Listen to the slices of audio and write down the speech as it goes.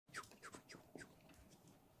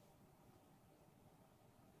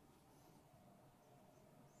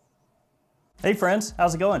Hey friends,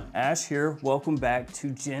 how's it going? Ash here, welcome back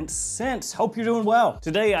to Gents Scents. Hope you're doing well.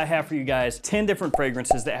 Today I have for you guys 10 different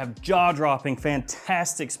fragrances that have jaw-dropping,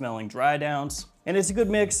 fantastic smelling dry downs. And it's a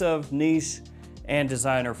good mix of niche and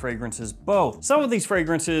designer fragrances both. Some of these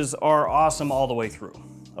fragrances are awesome all the way through.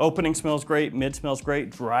 Opening smells great, mid smells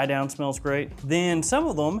great, dry down smells great. Then some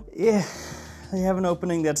of them, they have an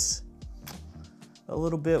opening that's a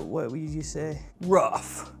little bit, what would you say?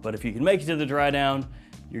 Rough. But if you can make it to the dry down,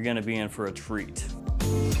 you're gonna be in for a treat.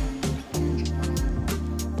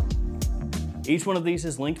 Each one of these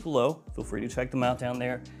is linked below. Feel free to check them out down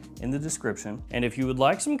there in the description. And if you would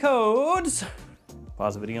like some codes,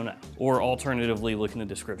 pause the video now. Or alternatively, look in the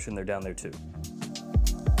description, they're down there too.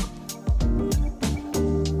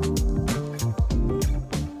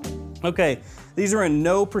 Okay, these are in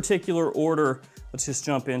no particular order. Let's just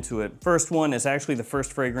jump into it. First one is actually the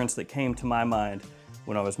first fragrance that came to my mind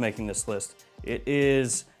when I was making this list. It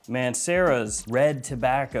is Mancera's Red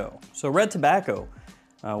Tobacco. So Red Tobacco,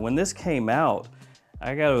 when this came out,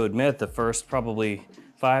 I gotta admit the first probably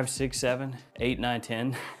 5, 6, 7, 8, 9,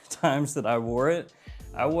 10 times that I wore it,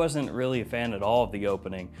 I wasn't really a fan at all of the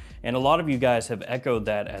opening. And a lot of you guys have echoed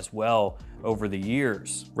that as well over the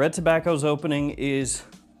years. Red Tobacco's opening is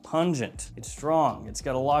pungent, it's strong, it's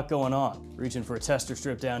got a lot going on. Reaching for a tester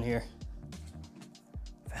strip down here.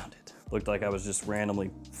 Found it. Looked like I was just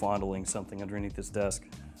randomly fondling something underneath this desk.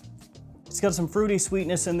 It's got some fruity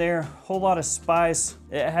sweetness in there, whole lot of spice.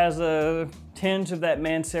 It has a tinge of that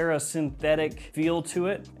Mancera synthetic feel to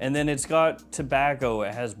it. And then it's got tobacco,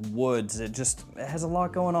 it has woods. It has a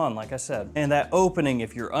lot going on, like I said. And that opening,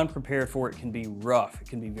 if you're unprepared for it, can be rough. It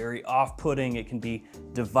can be very off-putting, it can be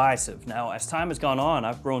divisive. Now, as time has gone on,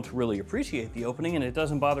 I've grown to really appreciate the opening and it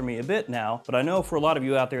doesn't bother me a bit now, but I know for a lot of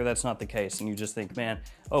you out there, that's not the case. And you just think, man,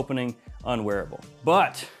 opening, unwearable.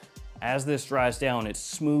 But as this dries down, it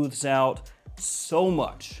smooths out so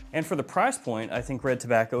much. And for the price point, I think Red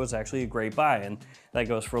Tobacco is actually a great buy, and that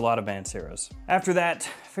goes for a lot of Manceras. After that,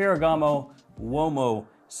 Ferragamo Uomo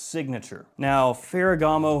Signature. Now,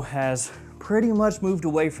 Ferragamo has pretty much moved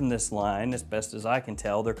away from this line, as best as I can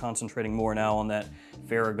tell. They're concentrating more now on that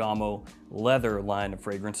Ferragamo leather line of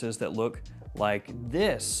fragrances that look like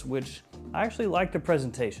this, which I actually like the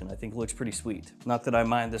presentation. I think it looks pretty sweet. Not that I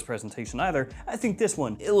mind this presentation either. I think this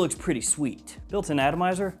one, it looks pretty sweet. Built-in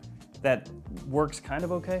atomizer, that works kind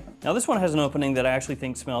of okay. Now this one has an opening that I actually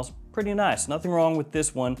think smells pretty nice. Nothing wrong with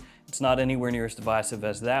this one. It's not anywhere near as divisive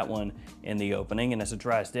as that one in the opening, and as it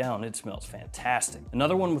dries down, it smells fantastic.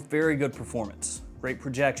 Another one with very good performance. Great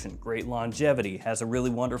projection, great longevity, has a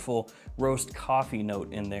really wonderful roast coffee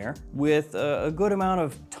note in there with a good amount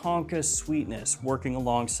of tonka sweetness working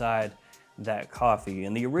alongside that coffee.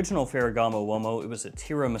 In the original Ferragamo Uomo, it was a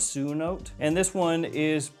tiramisu note, and this one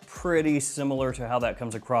is pretty similar to how that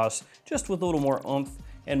comes across, just with a little more oomph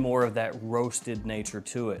and more of that roasted nature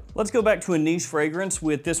to it. Let's go back to a niche fragrance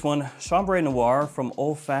with this one, Chambre Noir from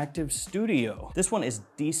Olfactive Studio. This one is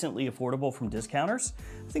decently affordable from discounters.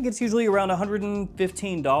 I think it's usually around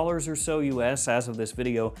 $115 or so US as of this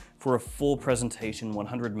video for a full presentation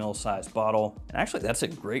 100 ml size bottle. And actually that's a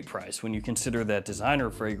great price when you consider that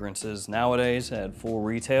designer fragrances nowadays at full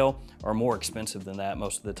retail are more expensive than that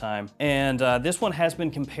most of the time. And this one has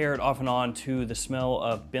been compared off and on to the smell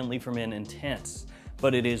of Bentley for Men Intense,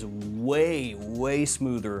 but it is way, way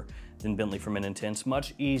smoother than Bentley for Men Intense,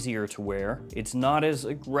 much easier to wear. It's not as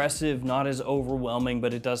aggressive, not as overwhelming,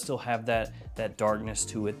 but it does still have that darkness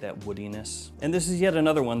to it, that woodiness. And this is yet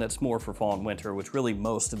another one that's more for fall and winter, which really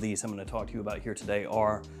most of these I'm gonna talk to you about here today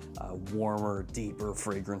are warmer, deeper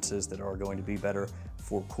fragrances that are going to be better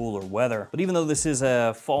for cooler weather. But even though this is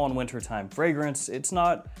a fall and winter time fragrance, it's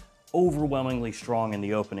not overwhelmingly strong in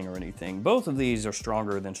the opening or anything. Both of these are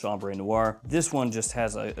stronger than Chambre Noir. This one just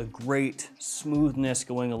has a great smoothness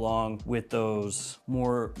going along with those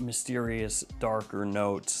more mysterious, darker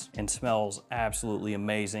notes and smells absolutely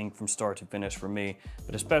amazing from start to finish for me,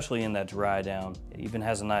 but especially in that dry down. It even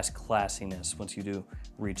has a nice classiness once you do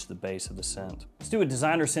reach the base of the scent. Let's do a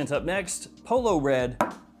designer scent up next, Polo Red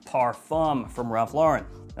Parfum from Ralph Lauren.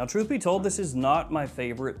 Now, truth be told, this is not my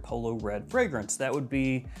favorite Polo Red fragrance. That would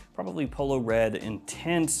be probably Polo Red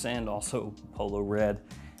Intense and also Polo Red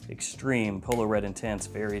Extreme. Polo Red Intense,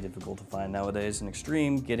 very difficult to find nowadays, and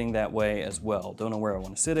Extreme getting that way as well. Don't know where I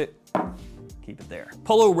want to sit it. Keep it there.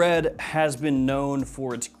 Polo Red has been known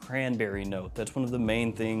for its cranberry note. That's one of the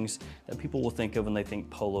main things that people will think of when they think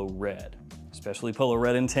Polo Red. Especially Polo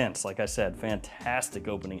Red Intense, like I said, fantastic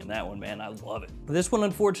opening in that one, man, I love it. This one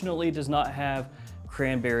unfortunately does not have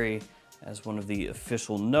cranberry as one of the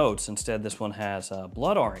official notes. Instead, this one has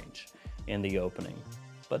blood orange in the opening.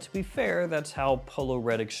 But to be fair, that's how Polo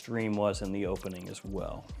Red Extreme was in the opening as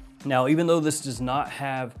well. Now, even though this does not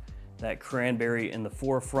have that cranberry in the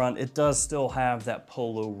forefront, it does still have that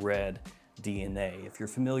Polo Red DNA. If you're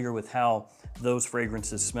familiar with how those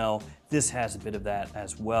fragrances smell, this has a bit of that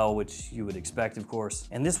as well, which you would expect, of course.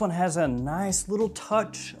 And this one has a nice little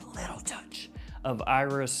touch of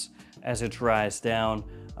iris as it dries down,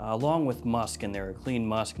 along with musk in there, a clean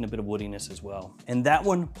musk and a bit of woodiness as well. And that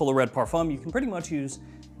one, Polo Red Parfum, you can pretty much use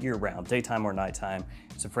year-round, daytime or nighttime.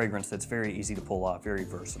 It's a fragrance that's very easy to pull off, very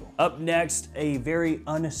versatile. Up next, a very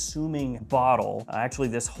unassuming bottle. Actually,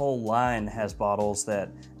 this whole line has bottles that,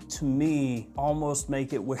 to me, almost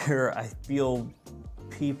make it where I feel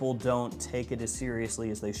people don't take it as seriously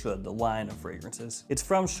as they should, the line of fragrances. It's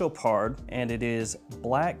from Chopard, and it is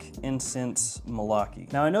Black Incense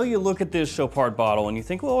Malaki. Now, I know you look at this Chopard bottle and you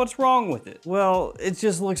think, well, what's wrong with it? Well, it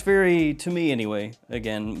just looks very, to me anyway,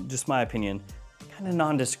 again, just my opinion, kind of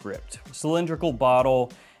nondescript. Cylindrical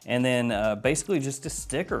bottle, and then basically just a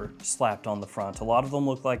sticker slapped on the front. A lot of them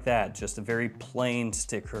look like that, just a very plain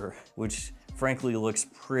sticker, which frankly looks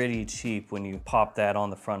pretty cheap when you pop that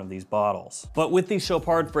on the front of these bottles. But with these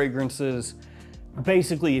Chopard fragrances,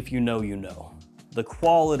 basically if you know, you know. The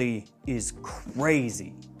quality is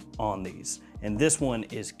crazy on these, and this one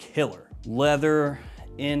is killer. Leather,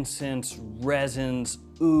 incense, resins,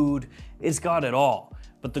 oud, it's got it all.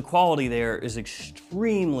 But the quality there is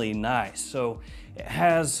extremely nice. So it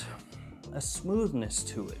has a smoothness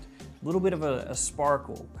to it, a little bit of a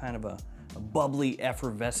sparkle, kind of a bubbly,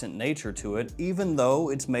 effervescent nature to it, even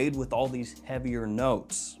though it's made with all these heavier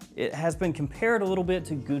notes. It has been compared a little bit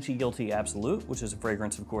to Gucci Guilty Absolute, which is a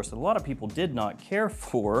fragrance, of course, that a lot of people did not care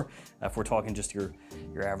for, if we're talking just your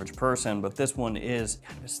average person, but this one is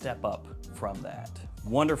kind of a step up from that.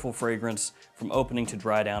 Wonderful fragrance from opening to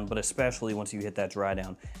dry down, but especially once you hit that dry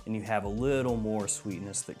down and you have a little more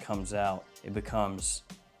sweetness that comes out, it becomes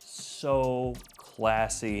so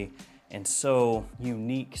classy and so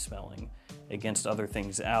unique smelling against other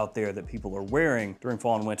things out there that people are wearing during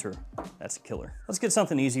fall and winter. That's a killer. Let's get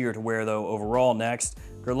something easier to wear though overall next.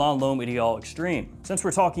 Guerlain L'Homme Ideal Extreme. Since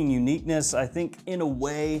we're talking uniqueness, I think in a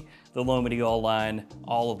way the L'Homme Ideal line,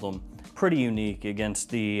 all of them, pretty unique against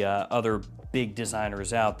the other big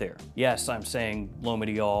designers out there. Yes, I'm saying L'Homme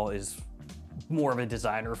Ideal is more of a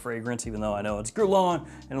designer fragrance, even though I know it's Guerlain,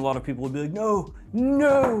 and a lot of people would be like, no,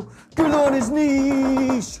 Guerlain is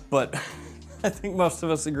niche. But I think most of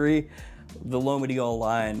us agree the L'Homme Ideal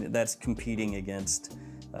line, that's competing against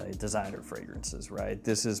designer fragrances, right?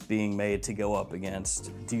 This is being made to go up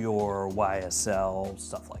against Dior, YSL,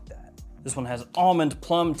 stuff like that. This one has almond,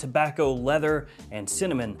 plum, tobacco, leather, and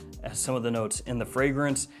cinnamon as some of the notes in the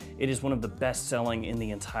fragrance. It is one of the best selling in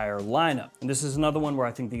the entire lineup. And this is another one where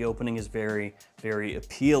I think the opening is very, very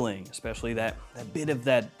appealing, especially that bit of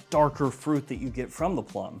that darker fruit that you get from the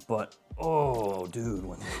plum. But oh, dude,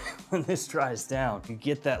 when this dries down, you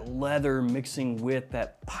get that leather mixing with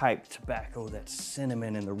that pipe tobacco, that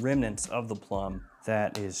cinnamon, and the remnants of the plum.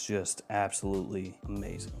 That is just absolutely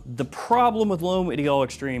amazing. The problem with L'Homme Ideal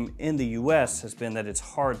Extreme in the US has been that it's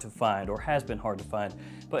hard to find, or has been hard to find,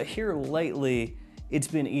 but here lately, it's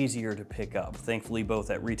been easier to pick up, thankfully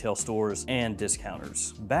both at retail stores and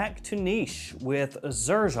discounters. Back to niche with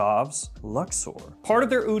Xerjov's Luxor. Part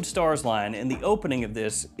of their Oud Stars line, and the opening of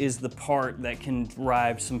this is the part that can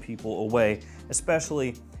drive some people away,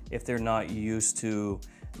 especially if they're not used to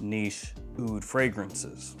niche oud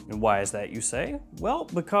fragrances. And why is that, you say? Well,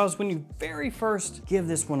 because when you very first give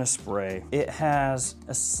this one a spray, it has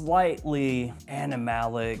a slightly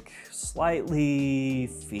animalic, slightly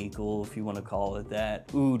fecal, if you want to call it that,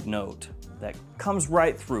 oud note that comes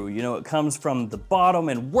right through. You know, it comes from the bottom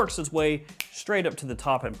and works its way straight up to the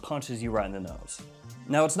top and punches you right in the nose.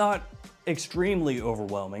 Now, it's not extremely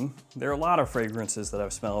overwhelming. There are a lot of fragrances that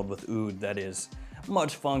I've smelled with oud that is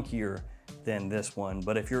much funkier than this one,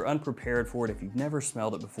 but if you're unprepared for it, if you've never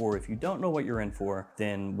smelled it before, if you don't know what you're in for,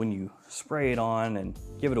 then when you spray it on and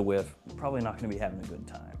give it a whiff, you're probably not gonna be having a good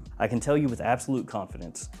time. I can tell you with absolute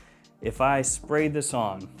confidence, if I sprayed this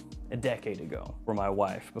on a decade ago for my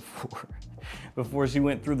wife before she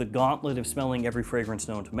went through the gauntlet of smelling every fragrance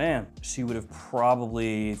known to man, she would have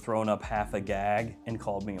probably thrown up half a gag and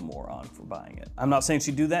called me a moron for buying it. I'm not saying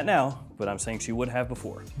she'd do that now, but I'm saying she would have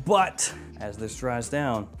before. But as this dries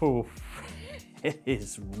down, it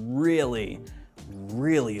is really,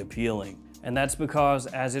 really appealing. And that's because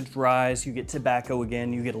as it dries, you get tobacco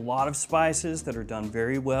again. You get a lot of spices that are done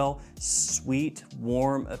very well. Sweet,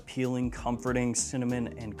 warm, appealing, comforting,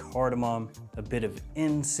 cinnamon and cardamom. A bit of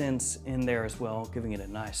incense in there as well, giving it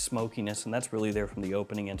a nice smokiness, and that's really there from the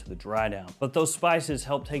opening into the dry down. But those spices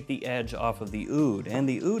help take the edge off of the oud, and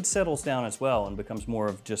the oud settles down as well and becomes more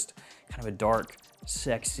of just kind of a dark,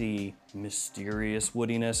 sexy, mysterious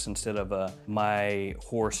woodiness instead of a my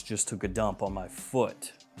horse just took a dump on my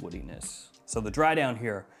foot woodiness. So the dry down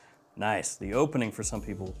here, nice. The opening for some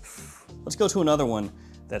people. Let's go to another one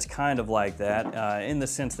that's kind of like that in the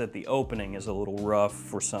sense that the opening is a little rough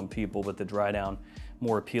for some people, but the dry down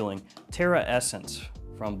more appealing. Terra Essence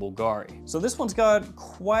from Bulgari. So this one's got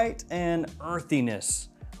quite an earthiness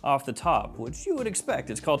off the top, which you would expect.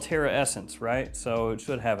 It's called Terra Essence, right? So it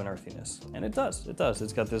should have an earthiness. And it does, it does.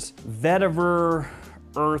 It's got this vetiver,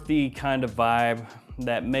 earthy kind of vibe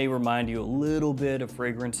that may remind you a little bit of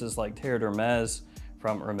fragrances like Terre d'Hermès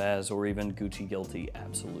from Hermès or even Gucci Guilty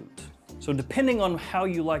Absolute. So depending on how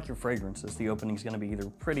you like your fragrances, the opening is gonna be either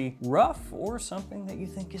pretty rough or something that you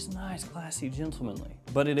think is nice, classy, gentlemanly.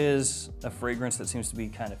 But it is a fragrance that seems to be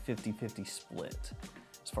kind of 50-50 split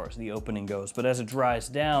as far as the opening goes. But as it dries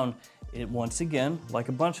down, it once again, like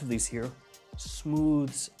a bunch of these here,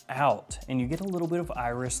 smooths out and you get a little bit of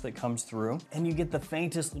iris that comes through and you get the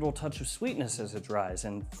faintest little touch of sweetness as it dries.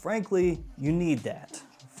 And frankly, you need that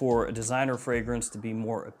for a designer fragrance to be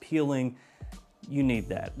more appealing. You need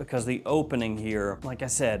that because the opening here, like I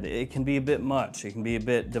said, it can be a bit much. It can be a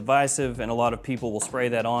bit divisive and a lot of people will spray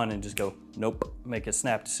that on and just go, nope, make a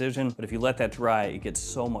snap decision. But if you let that dry, it gets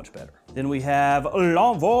so much better. Then we have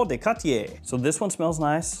L'Envol de Cartier. So this one smells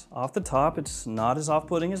nice off the top. It's not as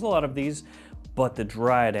off-putting as a lot of these, but the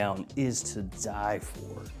dry down is to die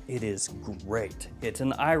for. It is great. It's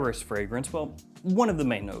an iris fragrance. Well, one of the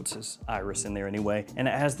main notes is iris in there anyway. And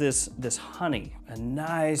it has this honey, a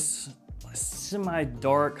nice,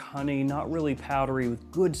 semi-dark honey, not really powdery, with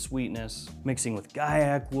good sweetness, mixing with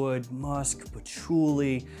gaiac wood, musk,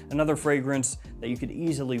 patchouli, another fragrance that you could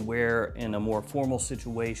easily wear in a more formal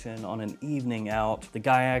situation on an evening out. The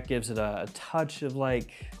gaiac gives it a touch of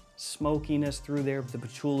like smokiness through there. The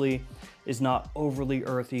patchouli is not overly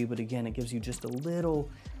earthy, but again, it gives you just a little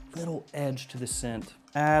edge to the scent.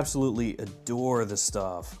 Absolutely adore the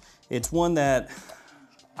stuff. It's one that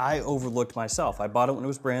I overlooked myself. I bought it when it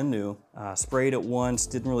was brand new, sprayed it once,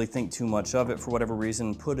 didn't really think too much of it for whatever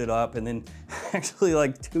reason, put it up, and then actually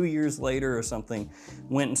like 2 years later or something,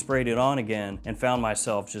 went and sprayed it on again and found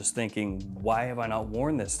myself just thinking, why have I not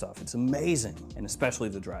worn this stuff? It's amazing, and especially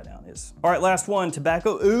the dry down is. All right, last one,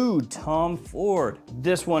 Tobacco Oud, Tom Ford.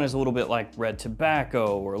 This one is a little bit like Red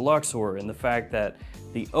Tobacco or Luxor in the fact that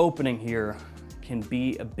the opening here can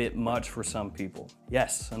be a bit much for some people.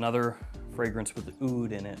 Yes, another fragrance with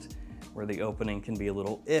oud in it, where the opening can be a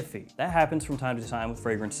little iffy. That happens from time to time with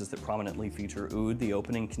fragrances that prominently feature oud. The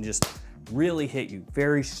opening can just really hit you.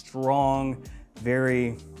 Very strong,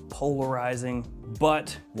 very polarizing,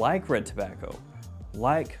 but like Red Tobacco,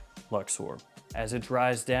 like Luxor, as it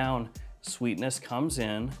dries down, sweetness comes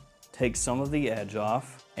in, takes some of the edge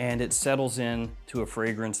off, and it settles in to a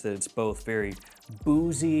fragrance that's both very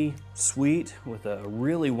boozy, sweet with a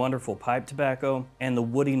really wonderful pipe tobacco, and the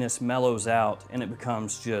woodiness mellows out and it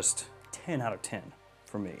becomes just 10 out of 10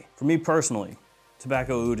 for me. For me personally,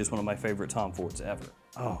 Tobacco Oud is one of my favorite Tom Fords ever.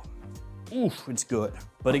 Oh, oof, it's good.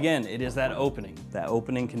 But again, it is that opening. That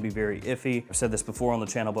opening can be very iffy. I've said this before on the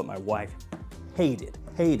channel, but my wife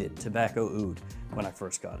hated Tobacco Oud when I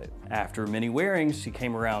first got it. After many wearings, she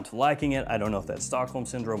came around to liking it. I don't know if that's Stockholm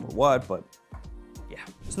Syndrome or what, but yeah.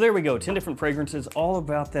 So there we go, 10 different fragrances, all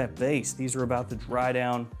about that base. These are about the dry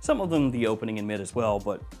down, some of them the opening and mid as well,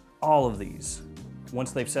 but all of these,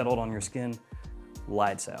 once they've settled on your skin,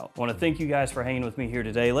 lights out. I wanna thank you guys for hanging with me here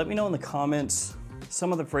today. Let me know in the comments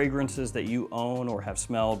some of the fragrances that you own or have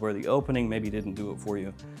smelled where the opening maybe didn't do it for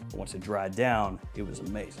you, but once it dried down, it was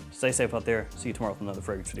amazing. Stay safe out there. See you tomorrow with another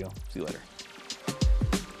fragrance video. See you later.